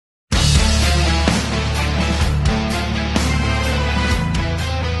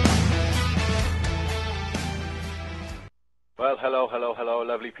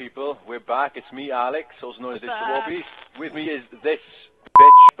back. It's me, Alex, also known as the Beast. With me is this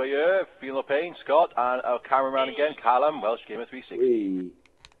bitch by here, Feel No Pain, Scott, and our cameraman again, Callum, Welsh Gamer 360.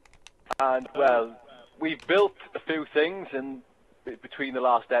 And, well, we've built a few things in between the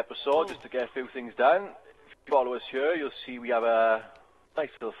last episode just to get a few things done. If you follow us here, you'll see we have a nice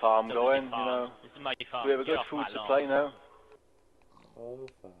little farm going, you know. This is my farm. We have a good food supply now.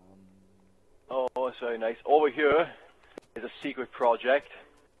 Oh, it's very nice. Over here is a secret project.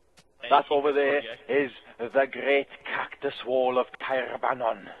 That over there is the Great Cactus Wall of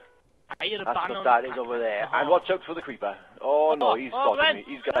Caerbanon. That's what that is over there. And watch out for the creeper. Oh no, he's spotting me.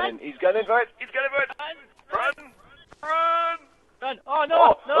 He's gunning for it. He's gunning for it. Run! Run! Oh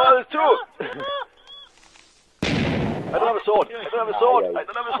no! Oh, there's two! I don't have a sword. I don't have a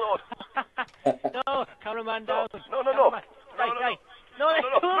sword. No, cameraman down. No. Right. No. I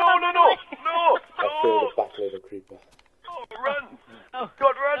feel the battle of the creeper. Oh, run! Oh.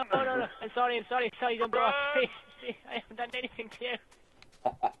 God, run! No. I'm sorry, don't blow up. Please, I haven't done anything to you.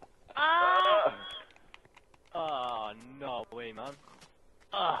 Oh, no way, man.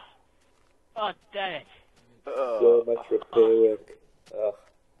 Oh, damn it. So much repair work. Oh,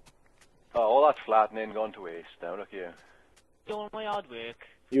 all that flattening gone to waste now, look here. Doing my hard work.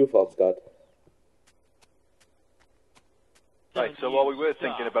 You fault, Scott. Right, so what we were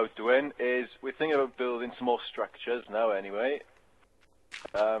thinking about doing is, we're thinking about building some more structures now anyway.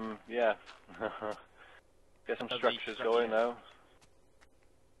 Yeah. Get some structures going now.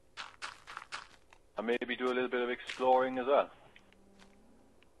 And maybe do a little bit of exploring as well.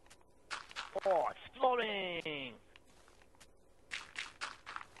 Oh, exploring!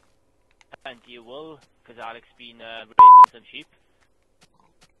 And you will, because Alex been raping some sheep.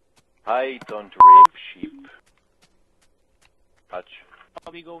 I don't rape sheep. Patch.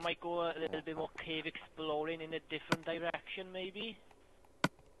 Probably might go a little bit more cave exploring in a different direction, maybe.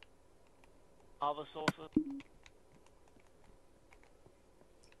 Other sources.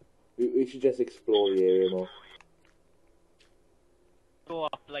 We should just explore the area more. Go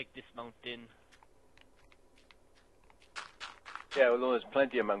up like this mountain. Yeah, well, there's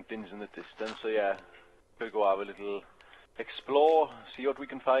plenty of mountains in the distance, so yeah. Could go have a little explore, see what we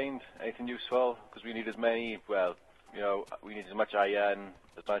can find, anything useful, because we need as many, well, you know, we need as much iron,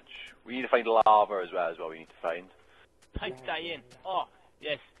 we need to find lava as well, we need to find. Thanks, Diane. Oh,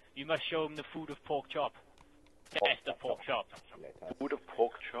 yes, you must show him the food of pork chop. Best of pork chop. Food of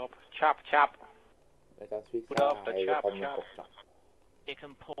pork chop? Chop. Put off the chop. Take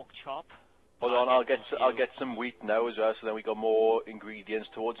some pork chop. Hold on, I'll get some wheat now as well, so then we got more ingredients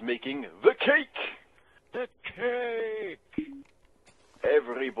towards making the cake! The cake!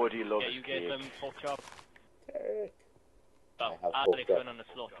 Everybody loves cake. Yeah, you get some pork chop. Oh, Alex went on the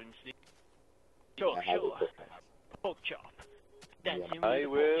slaughtering sleep. Sure. Pork chop. I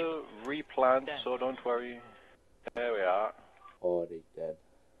will replant, so don't worry. There we are. Already dead.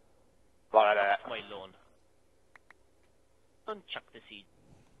 That's my lawn. Don't chuck the seed.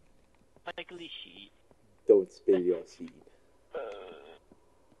 Michael is seed. Don't spill your seed.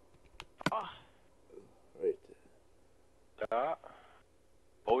 Right.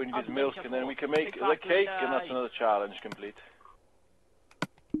 All we need is milk, and then we can make the cake, and that's another challenge complete.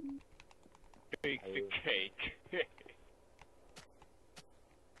 Make the cake.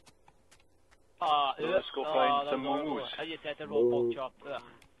 Let's go find some moomoo's. I just had the raw pork chop.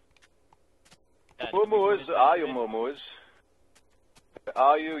 Moomoo's? Are you moomoo's?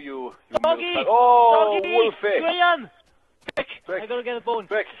 Are you Doggy! milk? Oh, Doggy! Wolfie! Graham! Quick! I gotta get a bone.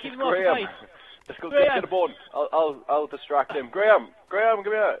 Quick! Keep him Graham! occupied. Let's go get a bone. I'll distract him. Graham, come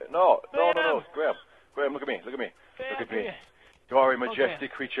here. No. Graham, look at me. Look at me. You are a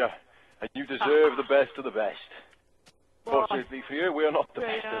majestic creature, and you deserve the best of the best. Fortunately for you, we are not the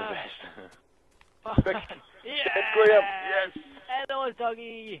best of the best. Quick! Yes! Get Graham! Yes! Hello,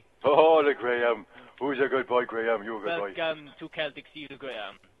 doggy! Oh, the Graham. Who's a good boy, Graham? You're a good boy. Welcome to Celtic Sea,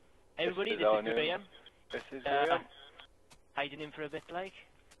 Graham. Everybody, this is Graham. This is Graham. Hiding him for a bit, like.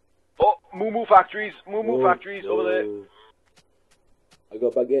 Oh, moo factories over there. I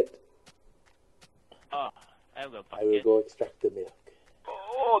got baguette. Oh, I'll go back. I will go extract the milk.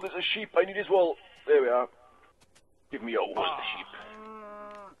 Oh, there's a sheep. I need his wool. There we are. Give me your wool, the sheep.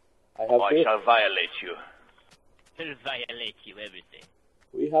 I have milk. I shall violate you. He'll violate you, everything.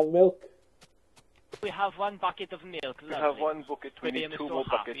 We have milk. We have one bucket of milk. We have one bucket. We need two more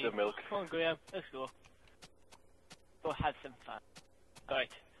buckets of milk. Come on, Graham. Let's go. Go have some fun. Right.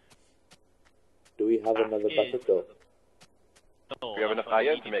 Do we have another bucket though? No, we have enough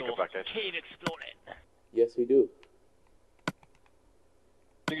iron to make a bucket. Cave exploring. Yes, we do. I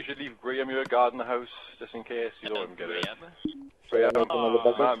think you should leave Graham your garden house just in case you don't get it. Graham, another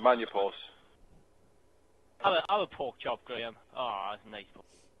bucket? Man your pulse. Our pork chop, Graham. Oh, that's nice.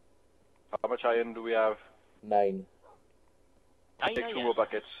 How much iron do we have? 9. I Take know 2 ya. more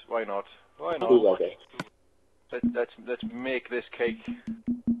buckets. Why not? Why 2 not? buckets. Let's make this cake.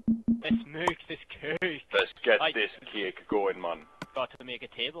 Let's make this cake. Let's get this cake going, man. Got to make a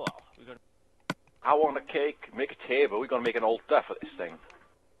table. We got. I want a cake. Make a table. We're gonna make an altar for this thing.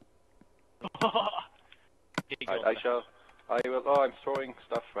 I will. Oh, I'm throwing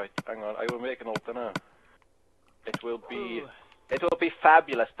stuff. Right. Hang on. I will make an altar now. It will be. Ooh. It will be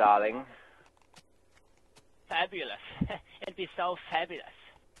fabulous, darling. Fabulous. It'd be so fabulous.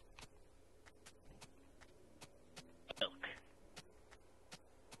 Milk.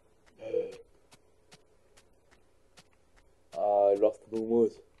 I lost the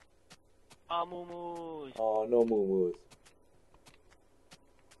moo-moos. Oh, moo-moos. Oh, no moo-moos.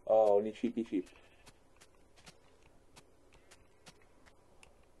 Oh, only sheepy sheep.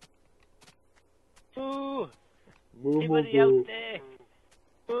 Moo. Moo, Anybody moo, out there?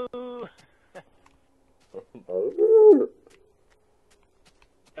 Moo. moo.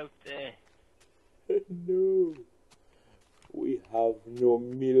 Out there. No. We have no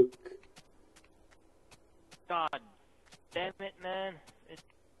milk. God damn it, man.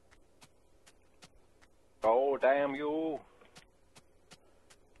 Oh, damn you.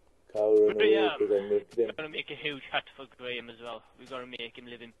 Cow run away Graham. because I milked We're him. gonna make a huge hut for Graham as well. We're gonna make him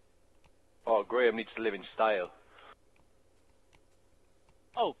live in. Oh, Graham needs to live in style.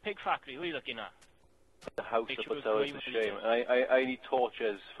 Oh, pig factory. What are you looking at? The house Make of sure the tower is Graham a will shame. I need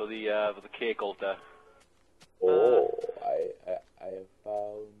torches for the cake altar. Oh, I have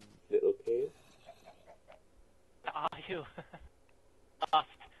found little cave. Are you?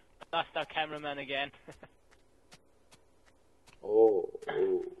 Lost our cameraman again. Oh.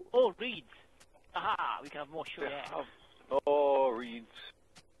 Oh, reeds. Aha, we can have more sugar. Oh, reeds.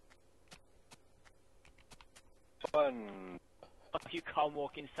 Fun. Oh, you can't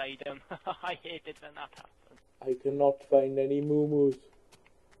walk inside them. I hate it when that happens. I cannot find any moo-moos.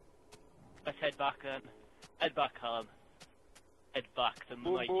 Let's head back then. Head back, Callum. Head back to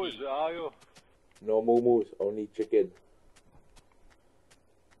Boys, Mikey. are you? No moo-moos, only chicken.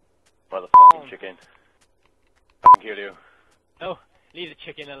 Motherfucking chicken. I can kill you. No, leave the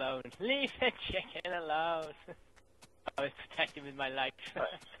chicken alone. Leave the chicken alone. I was protecting with my life.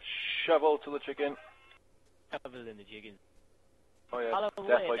 Shovel to the chicken. Shovel in the chicken. Oh yeah, Callum,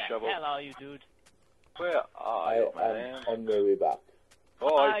 definitely where the shovel. hell are you, dude? Where are I you, am man? on my way back.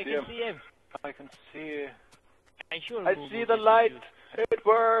 Oh, I can see him. I can see you. I'm sure I see the light. It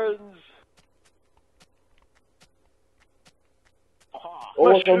burns.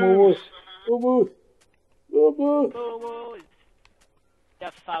 Oh, the moo-moos! Moo-moos! Moo-moos! Moos. You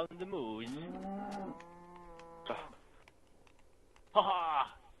found the moose.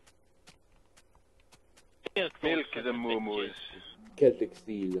 Ha Milk is a moo-moos. Celtic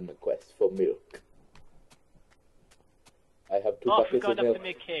steel in the quest for milk. I have 2 Oh, I buckets forgot of to milk.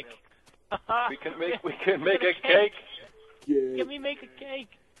 make cake. We can make a cake. Yeah. Can we make a cake?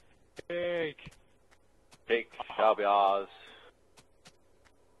 Cake. Cake shall be ours.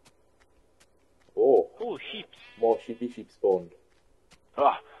 Oh, Oh, sheep. more sheepy sheep spawned.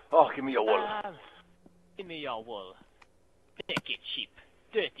 Oh, give me your wool. Give me your wool. Naked sheep.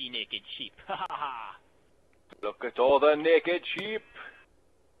 Dirty naked sheep. Ha ha ha. Look at all the naked sheep.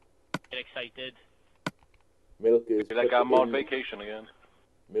 Get excited. Milk is Feel like put I'm on in- vacation again.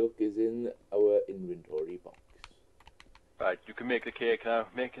 Milk is in our inventory box. Right, you can make the cake now.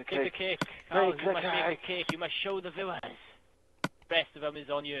 Make the Make cake. a cake. Oh, Make you the must make cake. a cake. You must show the viewers. The rest of them is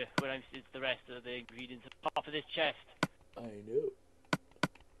on you. Where it's the rest of the ingredients at the top of this chest. I know.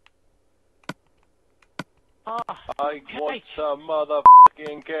 Ah, I want cake. some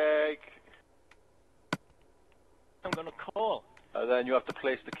motherfucking cake. I'm gonna call. And then you have to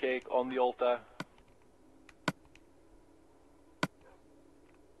place the cake on the altar.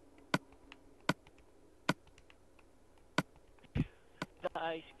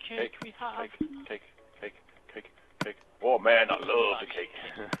 Nice cake we have. Cake. Oh man, I love the cake.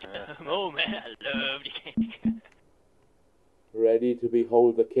 Oh man, I love the cake. Ready to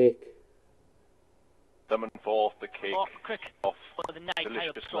behold the cake. Summon forth the cake Oh, quick. of For the night high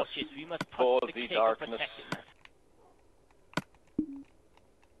of deliciousness. torches, we must For put the the cake darkness. of protectiveness.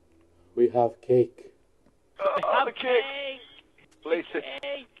 We have cake. Oh, the cake! Place it.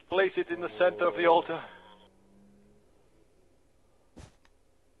 Cake. Place it in the center of the altar.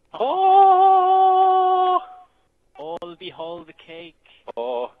 Oh! All behold the cake.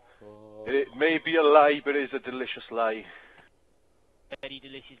 Oh, it may be a lie, but it is a delicious lie. Very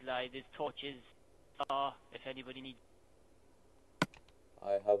delicious lie. There's torches. If anybody needs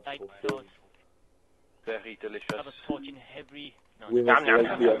I have light torches. those. Very delicious. Have us torching every... No, We must light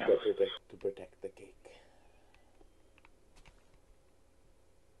the ember to protect the cake.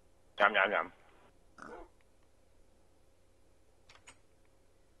 Yum, yum, yum.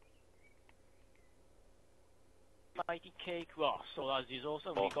 mighty cake. Well, so as is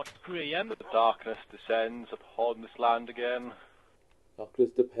also, we got Graham. The darkness descends upon this land again. Darkness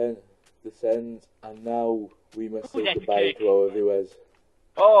descends, and now we must say Who's that goodbye cake? to our viewers.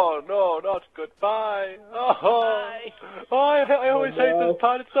 Oh no, not goodbye. Oh, Bye. oh I always hate no. this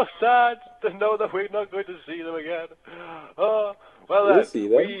part. It's so sad to know that we're not going to see them again. Oh, well We'll then, see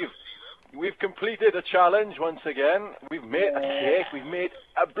them. we've completed a challenge once again. We've made a cake. We've made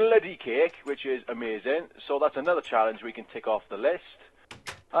a bloody cake, which is amazing. So that's another challenge we can tick off the list.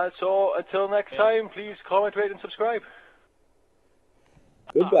 And so until next time, please comment, rate, and subscribe.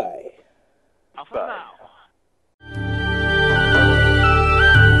 Goodbye. Off Bye. now.